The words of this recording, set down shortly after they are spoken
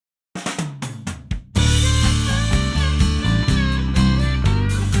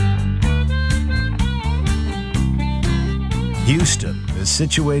Houston is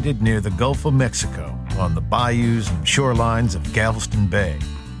situated near the Gulf of Mexico on the bayous and shorelines of Galveston Bay.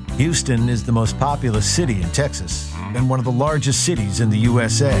 Houston is the most populous city in Texas and one of the largest cities in the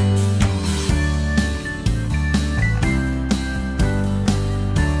USA.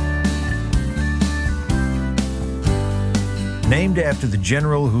 Named after the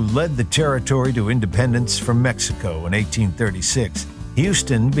general who led the territory to independence from Mexico in 1836,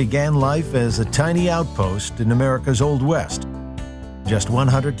 Houston began life as a tiny outpost in America's Old West. Just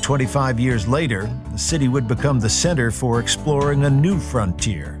 125 years later, the city would become the center for exploring a new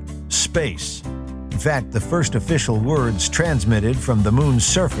frontier, space. In fact, the first official words transmitted from the moon's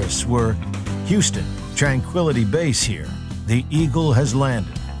surface were, "Houston, tranquility base here. The Eagle has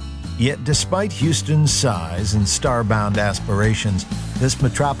landed." Yet despite Houston's size and starbound aspirations, this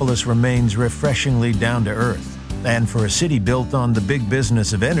metropolis remains refreshingly down to earth. And for a city built on the big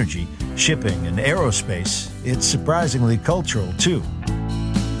business of energy, shipping, and aerospace, it's surprisingly cultural too.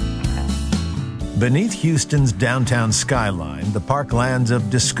 Beneath Houston's downtown skyline, the parklands of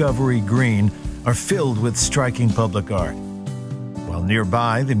Discovery Green are filled with striking public art. While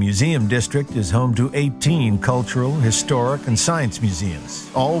nearby, the Museum District is home to 18 cultural, historic, and science museums,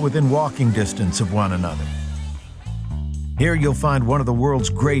 all within walking distance of one another. Here you'll find one of the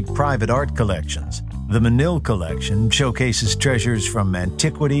world's great private art collections. The Menil Collection showcases treasures from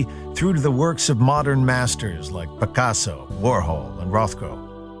antiquity through to the works of modern masters like Picasso, Warhol, and Rothko.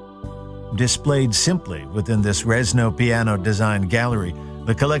 Displayed simply within this Resno piano-designed gallery,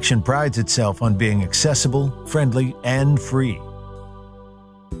 the collection prides itself on being accessible, friendly, and free.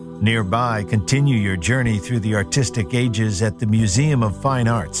 Nearby, continue your journey through the artistic ages at the Museum of Fine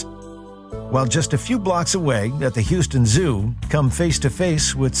Arts. While just a few blocks away at the Houston Zoo, come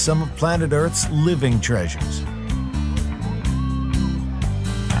face-to-face with some of planet Earth's living treasures.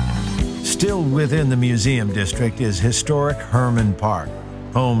 Still within the Museum District is historic Herman Park,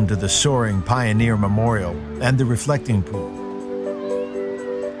 home to the soaring Pioneer Memorial and the Reflecting Pool.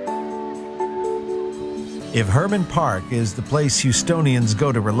 If Herman Park is the place Houstonians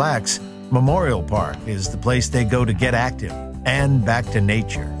go to relax, Memorial Park is the place they go to get active and back to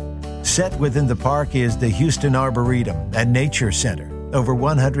nature. Set within the park is the Houston Arboretum and Nature Center, over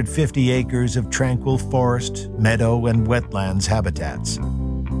 150 acres of tranquil forest, meadow, and wetlands habitats.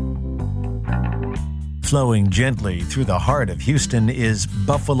 Flowing gently through the heart of Houston is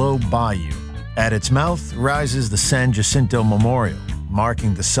Buffalo Bayou. At its mouth rises the San Jacinto Memorial,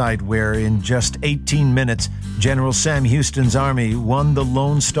 marking the site where, in just 18 minutes, General Sam Houston's army won the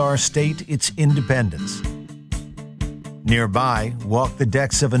Lone Star State its independence. Nearby, walk the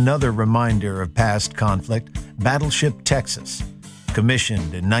decks of another reminder of past conflict, Battleship Texas.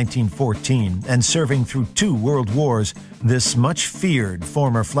 Commissioned in 1914 and serving through 2 world wars, this much-feared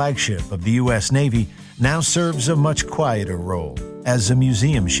former flagship of the U.S. Navy now serves a much quieter role as a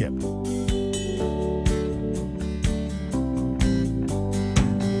museum ship.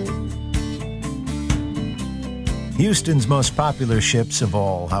 Houston's most popular ships of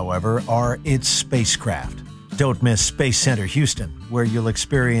all, however, are its spacecraft. Don't miss Space Center Houston, where you'll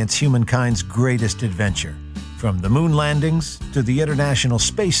experience humankind's greatest adventure, from the moon landings to the International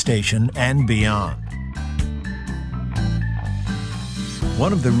Space Station and beyond.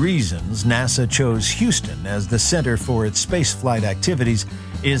 One of the reasons NASA chose Houston as the center for its spaceflight activities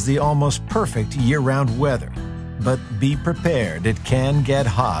is the almost perfect year-round weather. But be prepared, it can get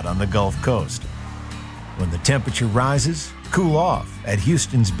hot on the Gulf Coast. When the temperature rises, cool off at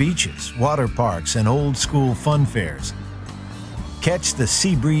Houston's beaches, water parks, and old-school fun fairs. Catch the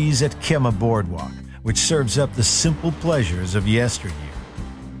sea breeze at Kemah Boardwalk, which serves up the simple pleasures of yesteryear.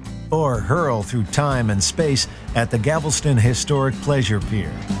 Or hurl through time and space at the Galveston Historic Pleasure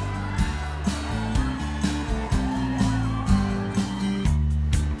Pier.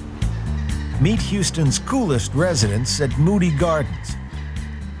 Meet Houston's coolest residents at Moody Gardens.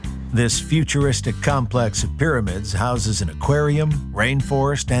 This futuristic complex of pyramids houses an aquarium,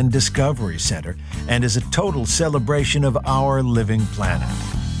 rainforest, and discovery center, and is a total celebration of our living planet.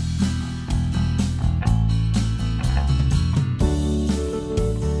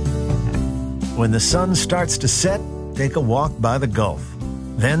 When the sun starts to set, take a walk by the Gulf.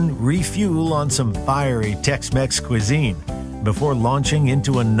 Then refuel on some fiery Tex-Mex cuisine before launching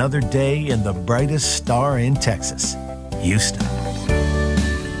into another day in the brightest star in Texas, Houston.